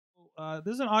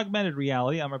this is an augmented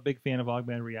reality. I'm a big fan of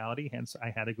augmented reality, hence I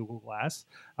had a Google Glass.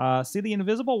 See the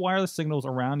invisible wireless signals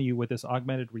around you with this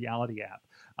augmented reality app,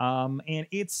 and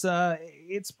it's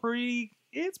pretty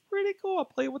cool. I'll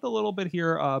play with a little bit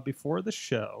here before the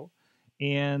show,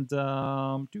 and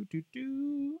and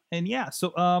yeah,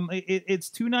 so it's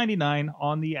 $2.99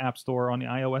 on the App Store, on the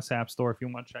iOS App Store, if you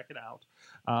want to check it out.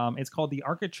 It's called the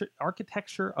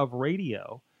Architecture of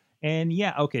Radio. And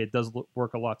yeah, okay, it does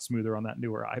work a lot smoother on that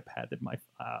newer iPad than my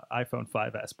iPhone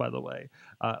 5S, by the way,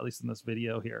 at least in this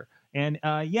video here. And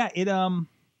yeah, it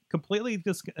completely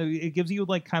just it gives you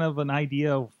like kind of an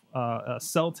idea of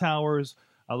cell towers,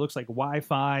 looks like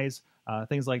Wi-Fi's,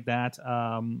 things like that.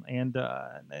 And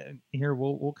here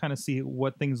we'll kind of see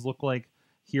what things look like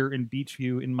here in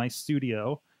Beachview in my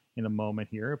studio in a moment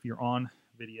here, if you're on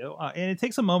video. And it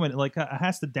takes a moment, like it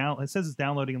has to down. It says it's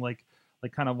downloading like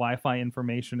kind of Wi-Fi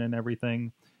information and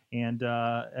everything, and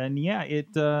yeah,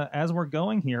 it as we're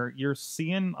going here, you're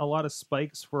seeing a lot of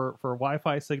spikes for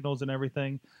Wi-Fi signals and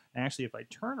everything. And actually, if I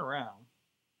turn around,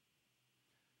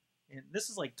 and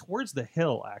this is like towards the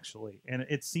hill actually, and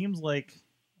it seems like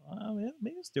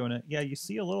maybe it's doing it. Yeah, you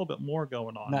see a little bit more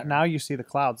going on. Now you see the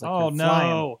clouds. Like oh no,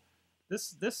 flying.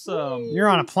 this You're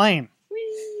on a plane.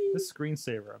 this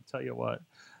screensaver. I'll tell you what.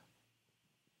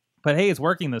 But hey, it's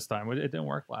working this time. It didn't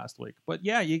work last week. But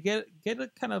yeah, you get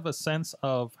a kind of a sense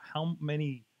of how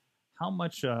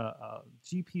much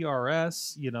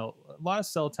GPRS, you know, a lot of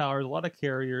cell towers, a lot of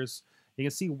carriers. You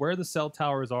can see where the cell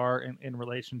towers are in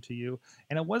relation to you,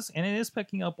 and it is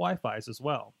picking up Wi-Fi's as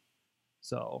well.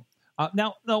 So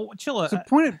now, Chilla. So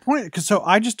point it, because so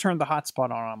I just turned the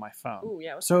hotspot on my phone. Ooh,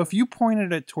 yeah. So if you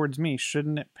pointed it towards me,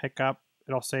 shouldn't it pick up?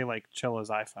 It'll say like Chilla's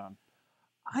iPhone.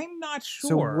 I'm not sure.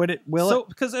 So would it?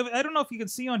 Because I don't know if you can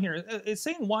see on here. It's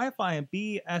saying Wi-Fi and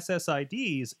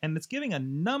BSSIDs, and it's giving a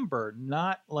number,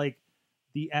 not like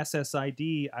the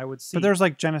SSID. I would see. But there's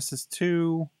like Genesis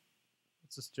 2.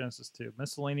 What's this Genesis 2?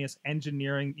 Miscellaneous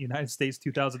Engineering, United States,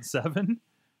 2007.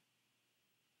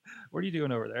 What are you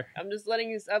doing over there? I'm just letting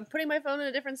you. I'm putting my phone in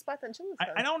a different spot than Chilla's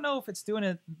phone. I don't know if it's doing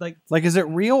it like is it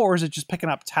real, or is it just picking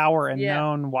up tower and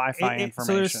known Wi-Fi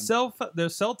information? So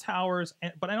there's cell towers,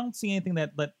 but I don't see anything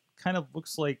that kind of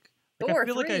looks like I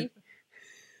feel like the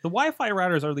Wi-Fi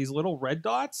routers are these little red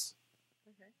dots.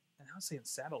 Okay. And I was saying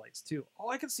satellites too. Oh,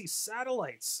 I can see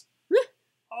satellites.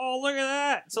 Oh, look at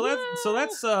that! So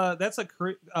that's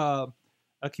a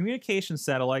communication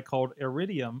satellite called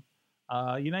Iridium.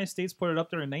 United States put it up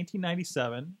there in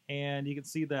 1997, and you can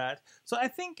see that. So I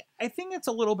think it's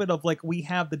a little bit of like we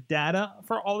have the data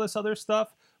for all this other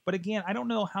stuff, but again, I don't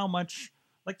know how much.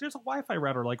 Like there's a Wi-Fi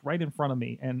router like right in front of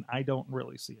me, and I don't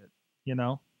really see it. You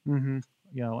know, mm-hmm.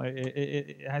 You know,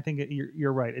 I think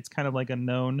you're right. It's kind of like a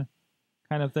known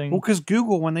kind of thing. Well, because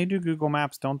Google, when they do Google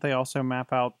Maps, don't they also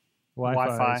map out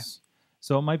Wi-Fi?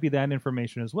 So it might be that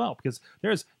information as well. Because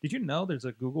did you know there's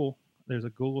a Google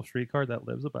streetcar that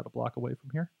lives about a block away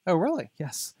from here? Oh, really?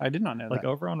 Yes. I did not know that. Like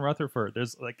over on Rutherford,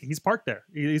 there's like he's parked there.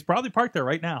 He's probably parked there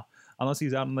right now, unless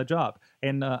he's out on the job.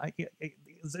 And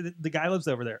the guy lives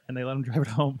over there, and they let him drive it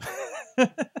home.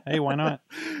 Hey, why not?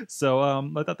 So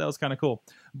I thought that was kind of cool.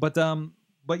 But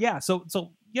yeah, so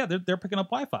yeah, they're picking up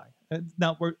Wi-Fi.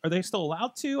 Now, are they still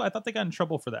allowed to? I thought they got in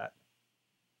trouble for that.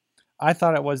 I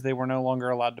thought it was they were no longer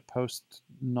allowed to post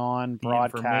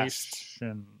non-broadcast.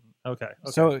 Okay.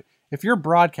 So if you're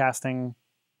broadcasting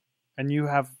and your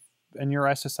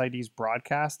SSID's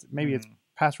broadcast, maybe it's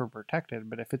password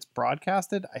protected, but if it's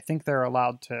broadcasted, I think they're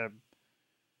allowed to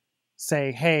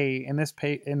say, hey, in this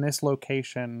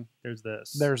location, there's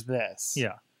this.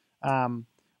 Yeah.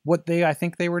 What I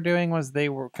think they were doing was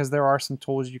because there are some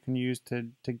tools you can use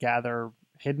to gather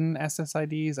hidden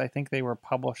SSIDs. I think they were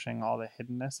publishing all the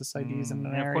hidden SSIDs in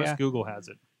an area. Of course, Google has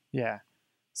it. Yeah.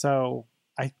 So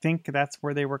I think that's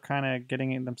where they were kind of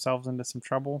getting themselves into some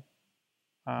trouble.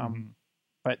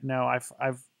 But no, I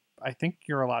think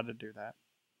you're allowed to do that.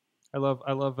 I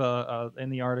love in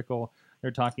the article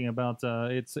they're talking about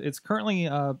it's currently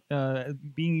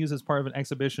being used as part of an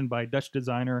exhibition by Dutch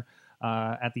designer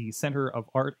at the Center of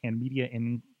Art and Media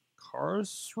in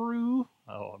Karlsruhe.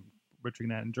 Oh, I'm butchering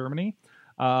that, in Germany.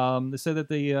 They said that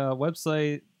the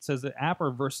website says that app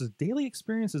reverses daily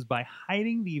experiences by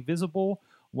hiding the visible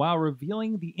while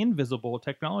revealing the invisible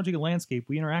technology landscape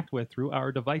we interact with through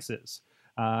our devices.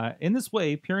 In this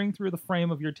way, peering through the frame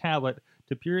of your tablet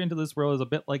to peer into this world is a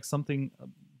bit like something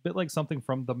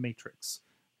from The Matrix,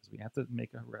 because we have to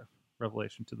make a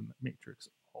revelation to the Matrix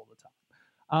all the time.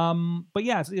 But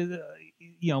yeah,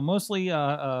 mostly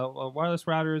wireless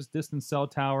routers, distant cell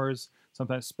towers,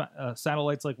 sometimes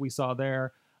satellites like we saw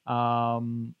there,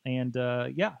 and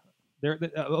yeah,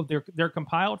 They're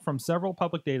compiled from several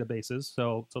public databases,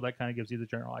 so that kind of gives you the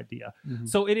general idea. Mhm.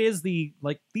 So it is these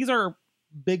are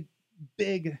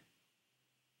big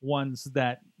ones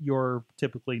that you're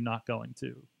typically not going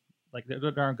to, like they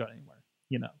aren't going anywhere,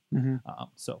 you know. Mhm.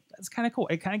 So that's kind of cool.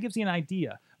 It kind of gives you an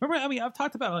idea. Remember, I mean, I've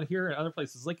talked about it here and other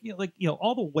places, like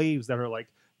all the waves that are like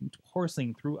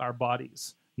coursing through our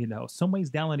bodies. You know,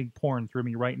 somebody's downloading porn through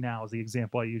me right now is the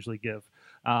example I usually give.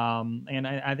 And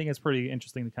I think it's pretty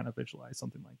interesting to kind of visualize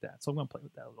something like that. So I'm going to play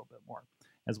with that a little bit more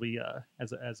as we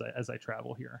as I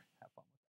travel here.